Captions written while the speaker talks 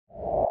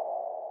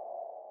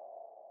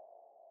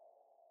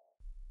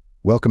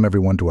Welcome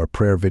everyone to our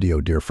prayer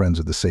video, dear friends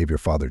of the Savior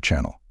Father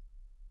channel.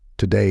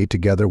 Today,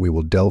 together we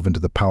will delve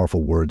into the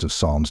powerful words of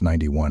Psalms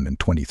 91 and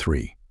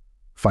 23,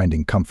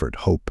 finding comfort,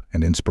 hope,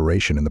 and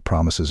inspiration in the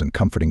promises and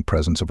comforting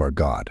presence of our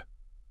God.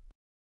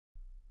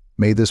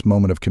 May this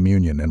moment of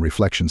communion and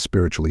reflection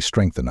spiritually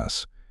strengthen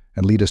us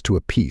and lead us to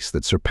a peace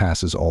that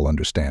surpasses all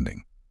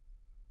understanding.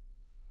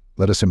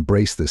 Let us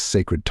embrace this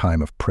sacred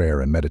time of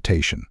prayer and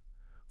meditation,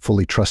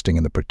 fully trusting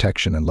in the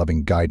protection and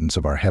loving guidance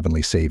of our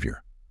Heavenly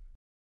Savior.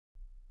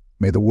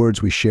 May the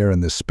words we share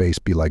in this space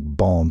be like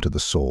balm to the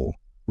soul,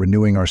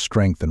 renewing our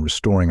strength and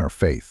restoring our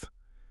faith.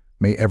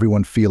 May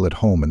everyone feel at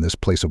home in this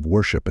place of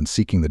worship and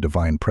seeking the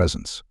divine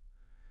presence.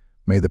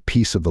 May the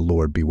peace of the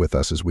Lord be with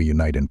us as we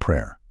unite in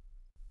prayer.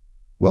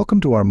 Welcome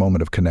to our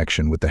moment of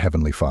connection with the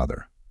Heavenly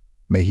Father.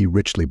 May He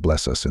richly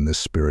bless us in this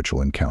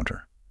spiritual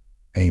encounter.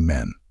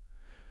 Amen.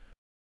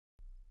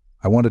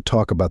 I want to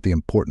talk about the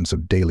importance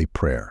of daily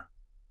prayer.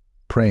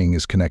 Praying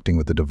is connecting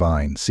with the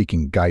divine,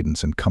 seeking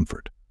guidance and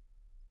comfort.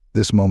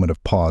 This moment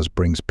of pause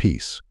brings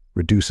peace,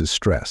 reduces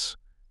stress,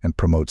 and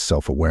promotes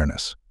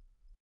self-awareness.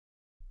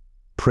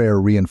 Prayer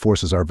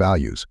reinforces our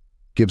values,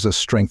 gives us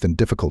strength in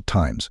difficult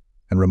times,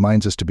 and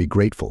reminds us to be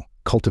grateful,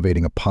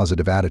 cultivating a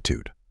positive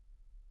attitude.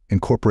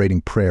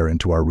 Incorporating prayer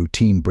into our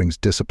routine brings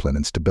discipline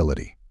and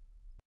stability.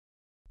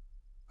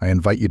 I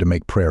invite you to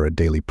make prayer a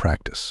daily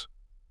practice.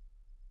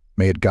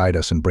 May it guide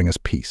us and bring us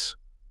peace.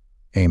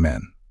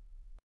 Amen.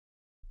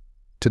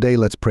 Today,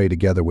 let's pray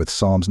together with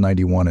Psalms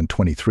 91 and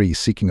 23,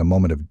 seeking a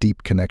moment of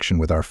deep connection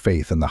with our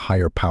faith and the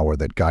higher power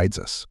that guides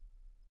us.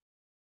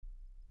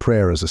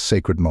 Prayer is a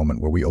sacred moment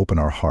where we open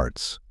our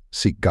hearts,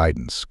 seek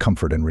guidance,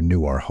 comfort, and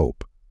renew our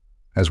hope.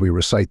 As we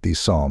recite these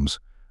psalms,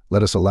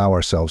 let us allow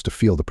ourselves to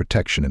feel the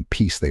protection and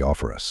peace they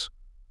offer us.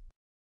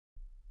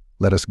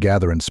 Let us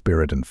gather in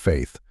spirit and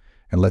faith,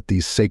 and let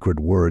these sacred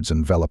words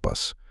envelop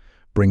us,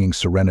 bringing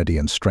serenity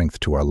and strength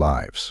to our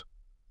lives.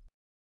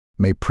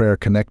 May prayer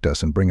connect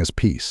us and bring us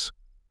peace.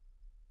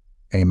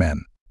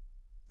 Amen.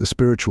 The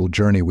spiritual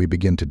journey we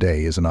begin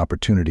today is an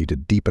opportunity to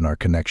deepen our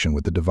connection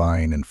with the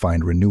divine and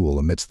find renewal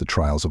amidst the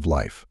trials of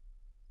life.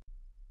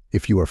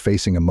 If you are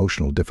facing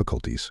emotional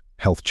difficulties,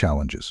 health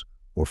challenges,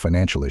 or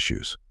financial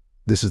issues,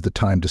 this is the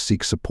time to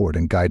seek support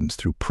and guidance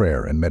through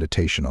prayer and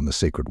meditation on the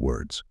sacred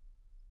words.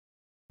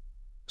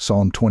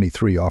 Psalm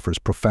 23 offers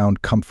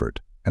profound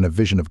comfort and a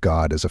vision of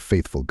God as a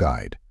faithful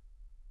guide.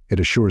 It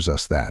assures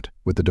us that,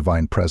 with the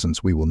divine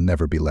presence, we will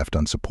never be left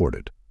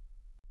unsupported.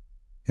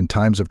 In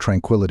times of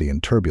tranquility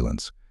and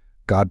turbulence,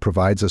 God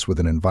provides us with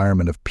an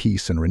environment of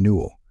peace and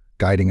renewal,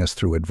 guiding us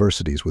through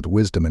adversities with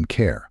wisdom and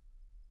care.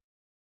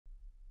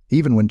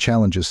 Even when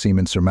challenges seem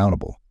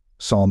insurmountable,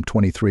 Psalm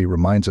 23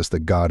 reminds us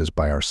that God is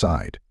by our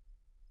side.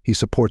 He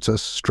supports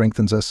us,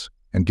 strengthens us,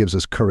 and gives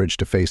us courage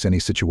to face any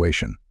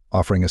situation,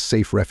 offering a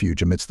safe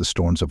refuge amidst the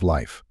storms of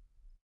life.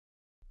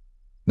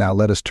 Now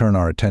let us turn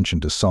our attention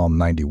to Psalm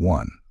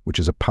 91, which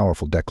is a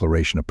powerful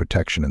declaration of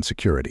protection and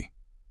security.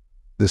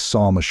 This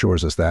psalm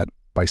assures us that,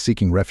 by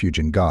seeking refuge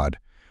in God,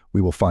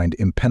 we will find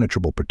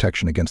impenetrable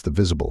protection against the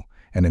visible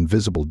and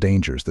invisible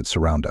dangers that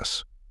surround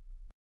us.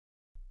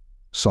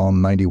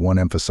 Psalm 91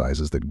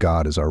 emphasizes that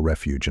God is our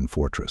refuge and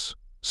fortress,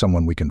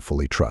 someone we can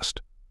fully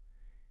trust.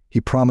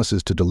 He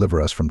promises to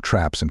deliver us from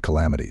traps and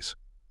calamities,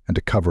 and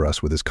to cover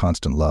us with His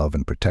constant love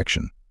and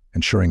protection,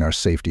 ensuring our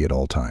safety at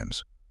all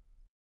times.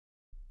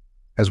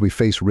 As we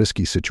face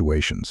risky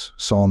situations,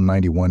 Psalm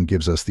 91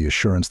 gives us the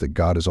assurance that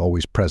God is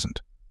always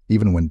present,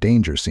 even when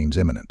danger seems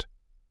imminent.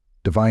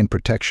 Divine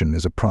protection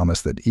is a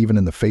promise that even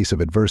in the face of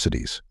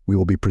adversities, we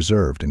will be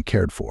preserved and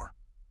cared for.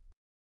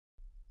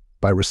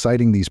 By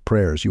reciting these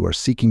prayers, you are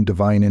seeking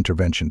divine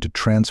intervention to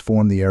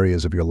transform the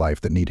areas of your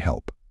life that need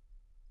help.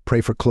 Pray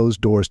for closed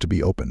doors to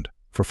be opened,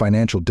 for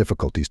financial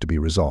difficulties to be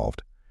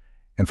resolved,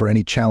 and for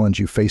any challenge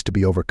you face to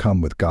be overcome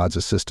with God's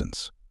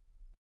assistance.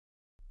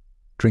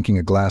 Drinking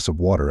a glass of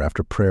water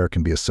after prayer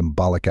can be a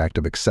symbolic act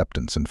of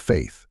acceptance and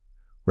faith,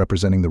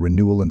 representing the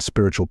renewal and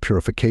spiritual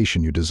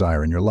purification you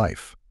desire in your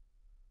life.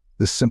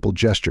 This simple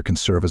gesture can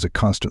serve as a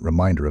constant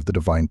reminder of the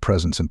divine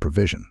presence and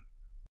provision.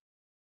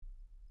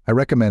 I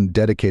recommend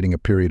dedicating a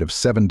period of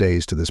 7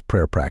 days to this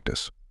prayer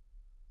practice.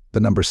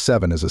 The number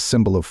 7 is a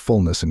symbol of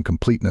fullness and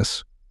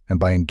completeness, and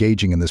by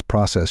engaging in this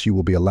process, you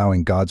will be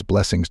allowing God's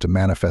blessings to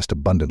manifest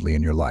abundantly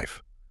in your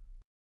life.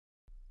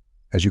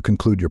 As you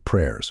conclude your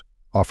prayers,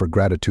 offer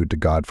gratitude to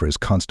God for His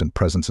constant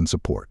presence and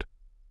support.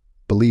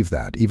 Believe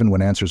that, even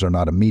when answers are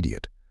not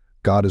immediate,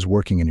 God is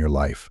working in your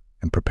life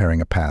and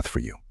preparing a path for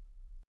you.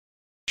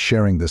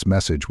 Sharing this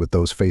message with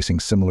those facing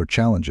similar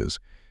challenges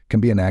can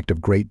be an act of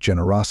great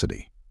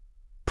generosity.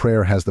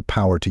 Prayer has the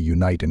power to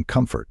unite and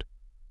comfort,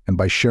 and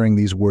by sharing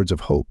these words of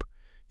hope,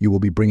 you will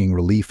be bringing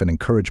relief and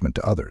encouragement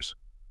to others.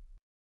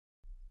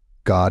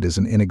 God is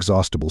an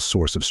inexhaustible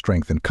source of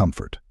strength and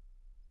comfort.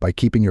 By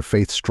keeping your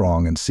faith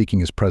strong and seeking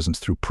His presence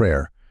through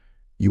prayer,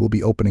 you will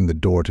be opening the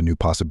door to new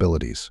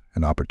possibilities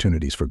and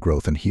opportunities for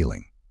growth and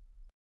healing.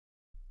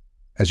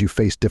 As you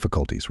face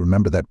difficulties,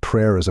 remember that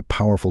prayer is a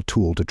powerful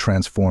tool to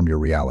transform your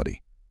reality.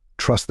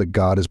 Trust that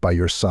God is by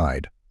your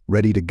side,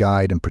 ready to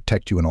guide and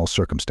protect you in all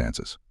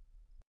circumstances.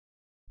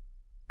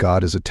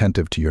 God is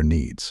attentive to your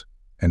needs,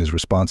 and His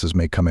responses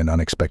may come in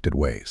unexpected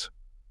ways.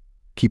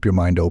 Keep your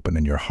mind open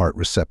and your heart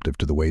receptive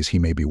to the ways He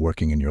may be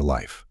working in your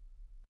life.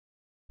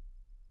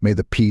 May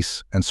the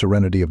peace and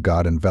serenity of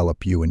God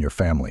envelop you and your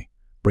family,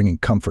 bringing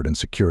comfort and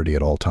security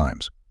at all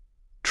times.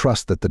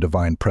 Trust that the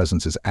divine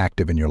presence is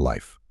active in your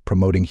life,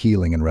 promoting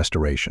healing and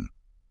restoration.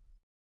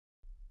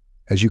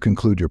 As you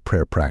conclude your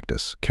prayer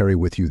practice, carry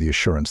with you the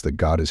assurance that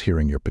God is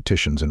hearing your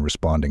petitions and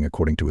responding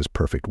according to His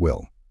perfect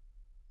will.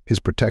 His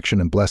protection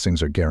and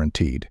blessings are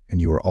guaranteed, and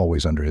you are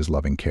always under His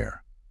loving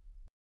care.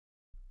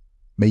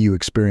 May you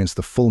experience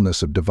the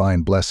fullness of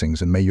divine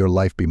blessings, and may your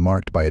life be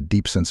marked by a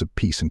deep sense of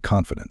peace and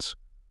confidence.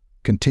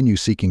 Continue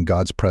seeking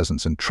God's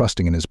presence and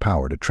trusting in His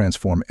power to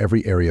transform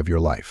every area of your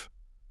life.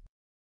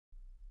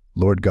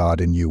 Lord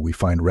God, in You we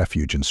find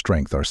refuge and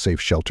strength, our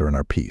safe shelter and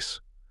our peace.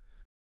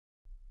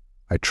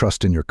 I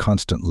trust in Your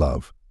constant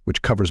love,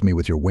 which covers me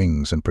with Your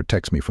wings and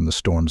protects me from the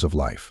storms of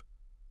life.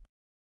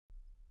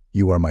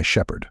 You are my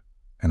shepherd,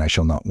 and I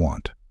shall not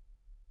want.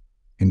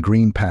 In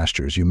green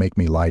pastures You make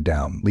me lie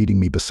down, leading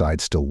me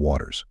beside still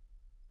waters.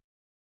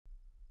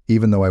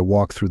 Even though I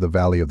walk through the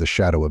valley of the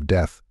shadow of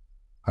death,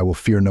 I will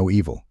fear no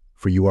evil,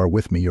 for You are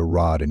with me, Your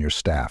rod and Your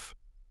staff.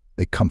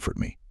 They comfort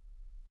me.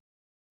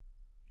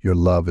 Your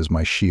love is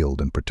my shield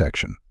and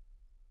protection.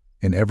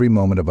 In every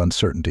moment of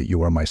uncertainty,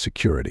 You are my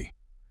security.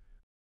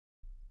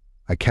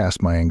 I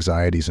cast my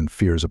anxieties and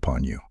fears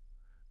upon You,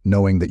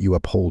 knowing that You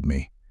uphold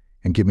me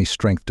and give me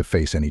strength to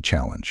face any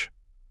challenge.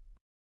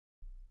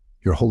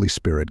 Your Holy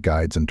Spirit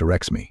guides and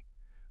directs me,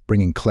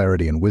 bringing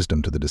clarity and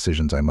wisdom to the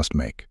decisions I must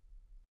make.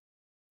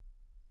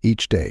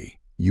 Each day,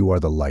 You are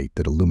the light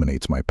that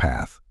illuminates my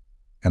path,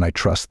 and I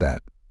trust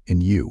that, in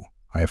You,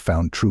 I have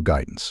found true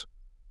guidance.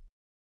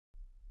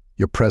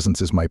 Your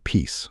presence is my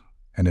peace,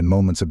 and in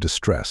moments of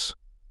distress,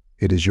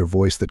 it is Your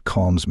voice that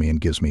calms me and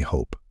gives me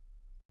hope.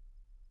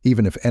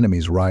 Even if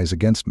enemies rise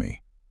against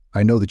me,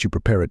 I know that You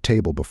prepare a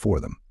table before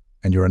them,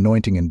 and Your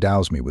anointing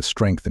endows me with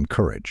strength and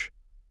courage.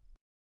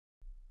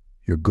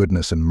 Your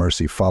goodness and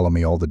mercy follow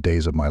me all the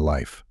days of my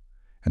life,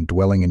 and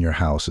dwelling in Your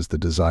house is the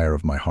desire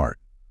of my heart.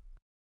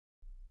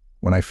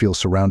 When I feel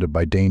surrounded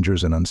by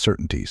dangers and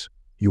uncertainties,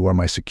 You are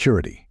my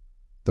security,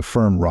 the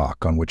firm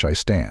rock on which I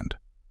stand.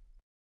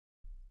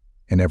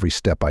 In every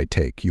step I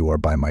take, You are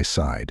by my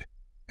side,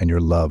 and Your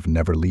love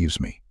never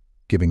leaves me,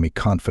 giving me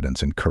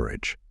confidence and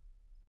courage.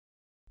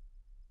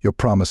 Your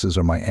promises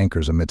are my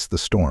anchors amidst the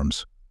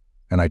storms,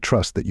 and I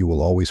trust that You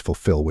will always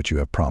fulfill what You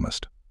have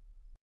promised.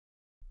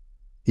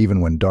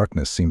 Even when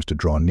darkness seems to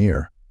draw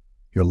near,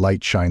 Your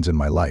light shines in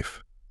my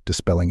life,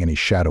 dispelling any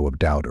shadow of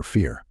doubt or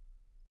fear.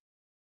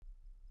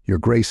 Your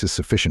grace is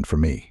sufficient for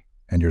me,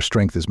 and Your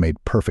strength is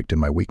made perfect in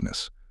my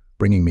weakness,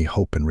 bringing me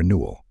hope and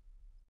renewal.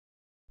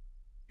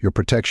 Your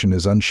protection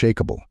is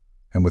unshakable,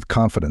 and with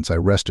confidence I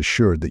rest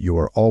assured that You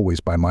are always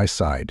by my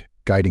side,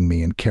 guiding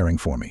me and caring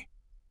for me.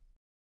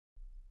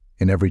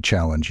 In every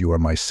challenge You are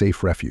my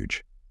safe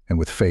refuge, and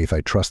with faith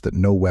I trust that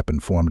no weapon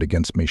formed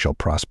against me shall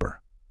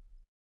prosper.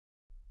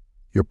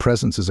 Your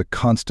presence is a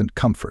constant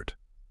comfort,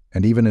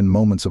 and even in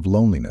moments of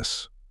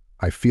loneliness,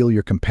 I feel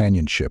Your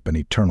companionship and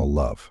eternal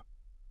love.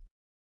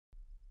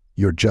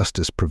 Your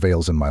justice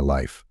prevails in my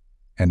life,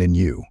 and in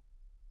You,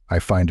 I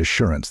find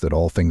assurance that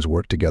all things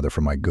work together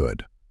for my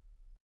good.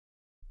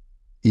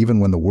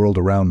 Even when the world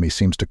around me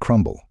seems to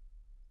crumble,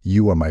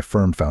 You are my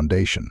firm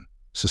foundation,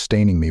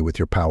 sustaining me with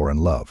Your power and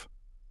love.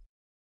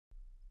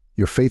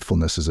 Your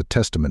faithfulness is a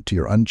testament to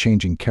Your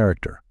unchanging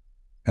character,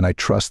 and I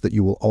trust that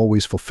You will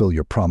always fulfill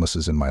Your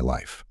promises in my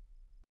life.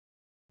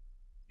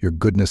 Your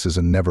goodness is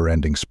a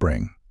never-ending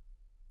spring,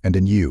 and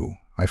in You,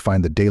 I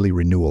find the daily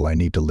renewal I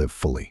need to live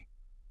fully.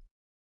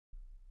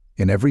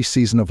 In every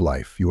season of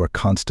life, You are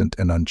constant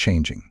and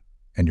unchanging,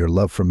 and Your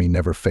love for me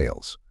never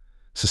fails,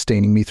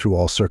 sustaining me through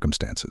all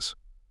circumstances.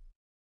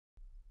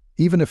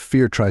 Even if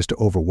fear tries to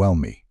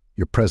overwhelm me,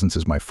 Your presence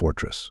is my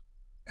fortress,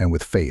 and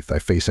with faith I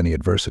face any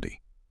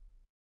adversity.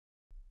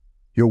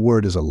 Your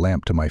word is a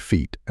lamp to my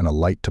feet and a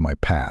light to my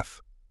path,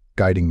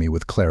 guiding me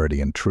with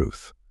clarity and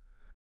truth.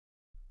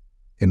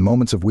 In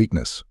moments of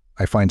weakness,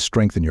 I find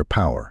strength in Your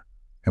power,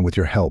 and with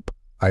Your help,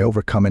 I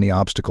overcome any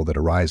obstacle that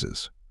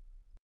arises.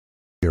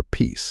 Your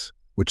peace,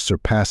 which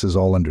surpasses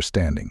all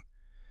understanding,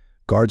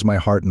 guards my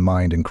heart and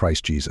mind in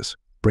Christ Jesus,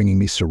 bringing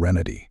me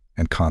serenity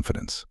and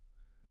confidence.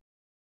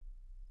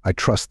 I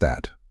trust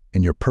that,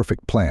 in Your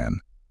perfect plan,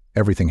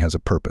 everything has a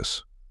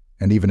purpose,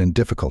 and even in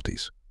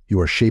difficulties, You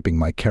are shaping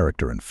my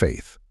character and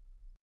faith.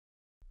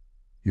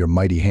 Your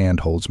mighty hand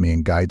holds me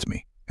and guides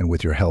me, and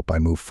with Your help I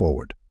move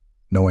forward,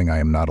 knowing I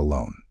am not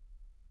alone.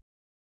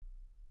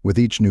 With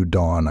each new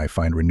dawn I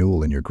find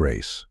renewal in Your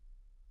grace,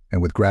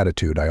 and with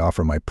gratitude I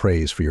offer my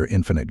praise for Your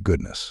infinite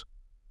goodness.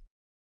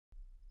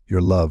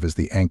 Your love is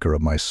the anchor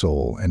of my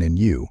soul, and in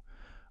You,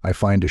 I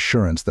find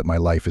assurance that my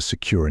life is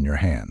secure in Your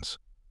hands.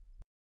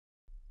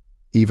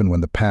 Even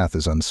when the path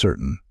is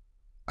uncertain,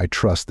 I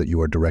trust that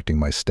You are directing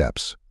my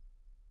steps,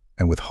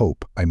 and with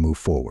hope I move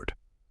forward.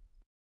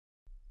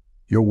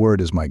 Your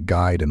word is my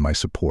guide and my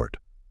support,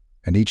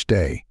 and each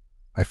day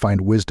I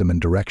find wisdom and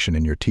direction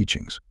in your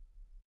teachings.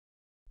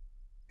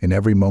 In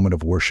every moment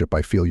of worship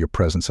I feel your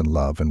presence and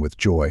love, and with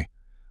joy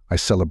I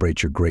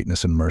celebrate your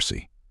greatness and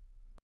mercy.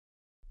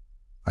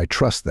 I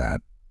trust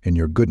that, in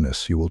your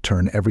goodness, you will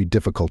turn every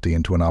difficulty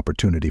into an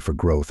opportunity for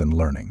growth and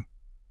learning.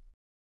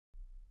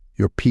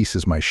 Your peace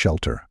is my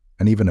shelter,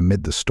 and even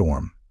amid the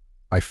storm,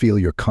 I feel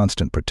your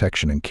constant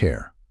protection and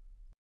care.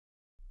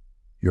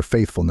 Your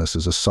faithfulness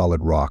is a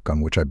solid rock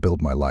on which I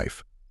build my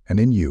life, and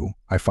in you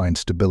I find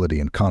stability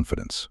and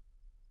confidence.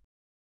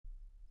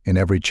 In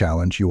every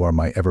challenge you are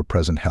my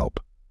ever-present help,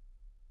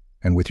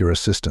 and with your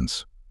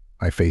assistance,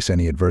 I face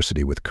any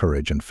adversity with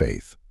courage and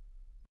faith.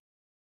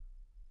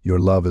 Your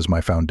love is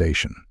my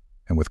foundation,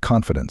 and with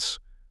confidence,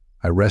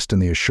 I rest in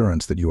the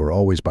assurance that you are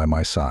always by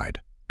my side,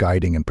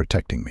 guiding and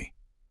protecting me.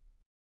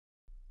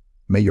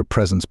 May your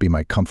presence be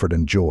my comfort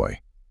and joy,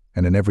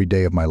 and in every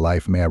day of my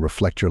life may I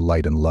reflect your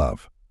light and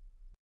love.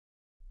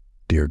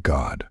 Dear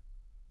God,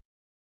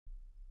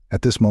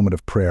 at this moment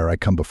of prayer I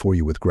come before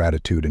you with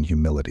gratitude and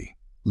humility,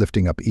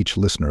 lifting up each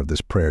listener of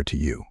this prayer to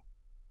you.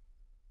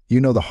 You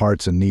know the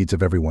hearts and needs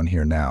of everyone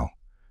here now,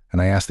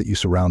 and I ask that you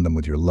surround them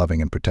with your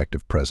loving and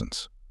protective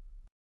presence.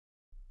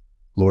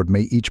 Lord,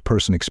 may each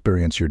person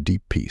experience your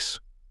deep peace,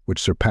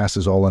 which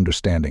surpasses all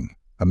understanding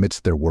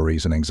amidst their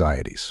worries and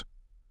anxieties.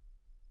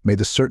 May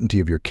the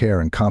certainty of your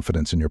care and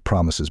confidence in your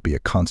promises be a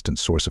constant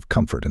source of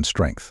comfort and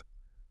strength.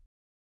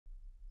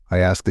 I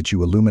ask that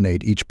you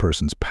illuminate each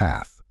person's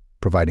path,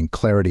 providing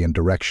clarity and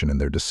direction in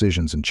their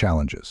decisions and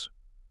challenges.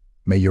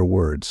 May your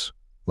words,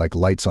 like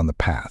lights on the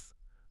path,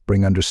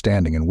 bring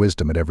understanding and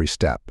wisdom at every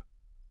step.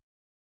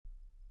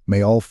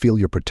 May all feel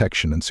your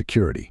protection and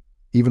security,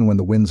 even when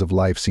the winds of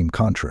life seem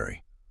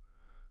contrary.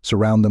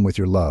 Surround them with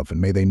your love,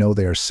 and may they know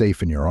they are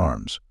safe in your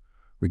arms,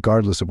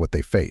 regardless of what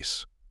they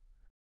face.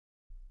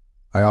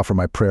 I offer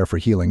my prayer for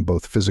healing,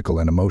 both physical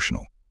and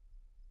emotional.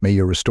 May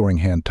your restoring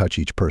hand touch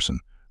each person,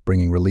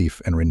 bringing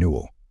relief and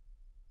renewal.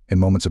 In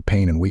moments of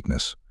pain and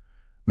weakness,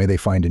 may they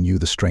find in you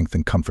the strength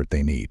and comfort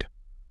they need.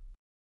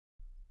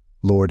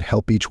 Lord,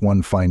 help each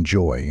one find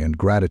joy and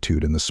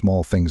gratitude in the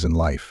small things in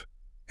life,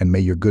 and may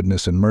your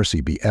goodness and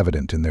mercy be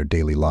evident in their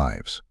daily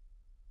lives.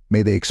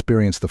 May they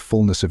experience the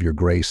fullness of your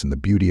grace and the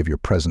beauty of your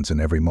presence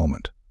in every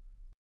moment.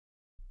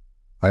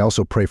 I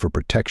also pray for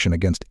protection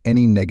against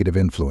any negative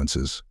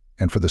influences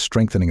and for the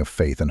strengthening of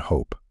faith and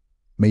hope.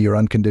 May your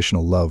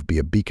unconditional love be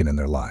a beacon in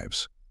their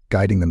lives,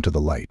 guiding them to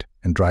the light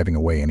and driving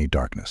away any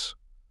darkness.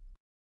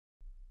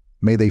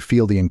 May they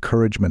feel the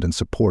encouragement and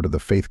support of the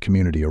faith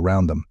community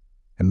around them,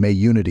 and may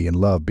unity and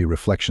love be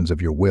reflections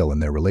of your will in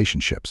their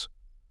relationships.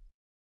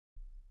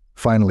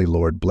 Finally,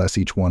 Lord, bless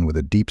each one with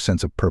a deep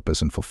sense of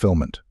purpose and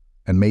fulfillment,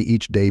 and may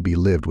each day be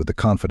lived with the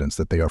confidence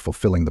that they are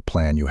fulfilling the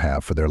plan you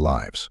have for their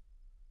lives.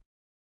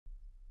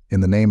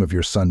 In the name of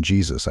your Son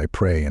Jesus, I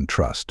pray and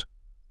trust,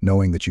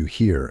 knowing that you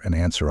hear and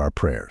answer our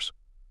prayers.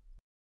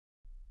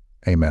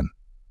 Amen.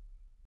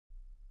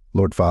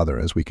 Lord Father,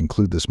 as we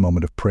conclude this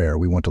moment of prayer,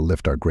 we want to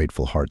lift our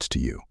grateful hearts to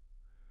you.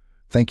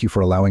 Thank you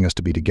for allowing us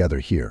to be together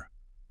here,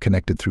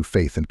 connected through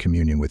faith and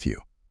communion with you.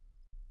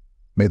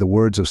 May the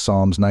words of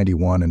Psalms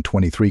 91 and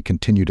 23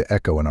 continue to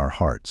echo in our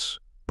hearts,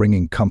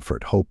 bringing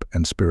comfort, hope,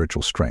 and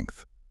spiritual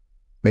strength.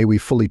 May we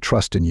fully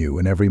trust in you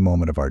in every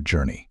moment of our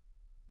journey.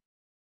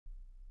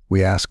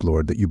 We ask,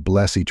 Lord, that you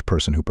bless each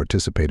person who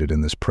participated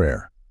in this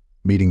prayer,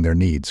 meeting their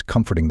needs,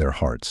 comforting their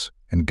hearts,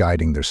 and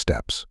guiding their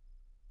steps.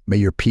 May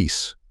your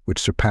peace, which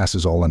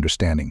surpasses all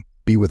understanding,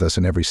 be with us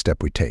in every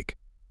step we take.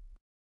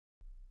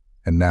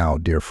 And now,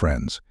 dear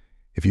friends,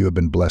 if you have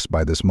been blessed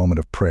by this moment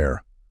of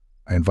prayer,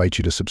 I invite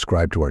you to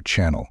subscribe to our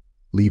channel,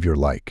 leave your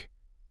like,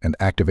 and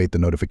activate the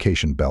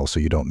notification bell so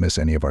you don't miss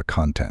any of our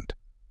content.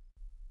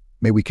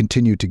 May we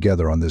continue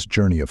together on this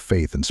journey of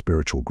faith and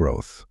spiritual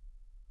growth.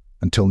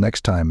 Until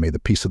next time, may the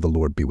peace of the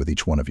Lord be with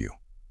each one of you.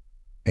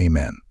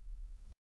 Amen.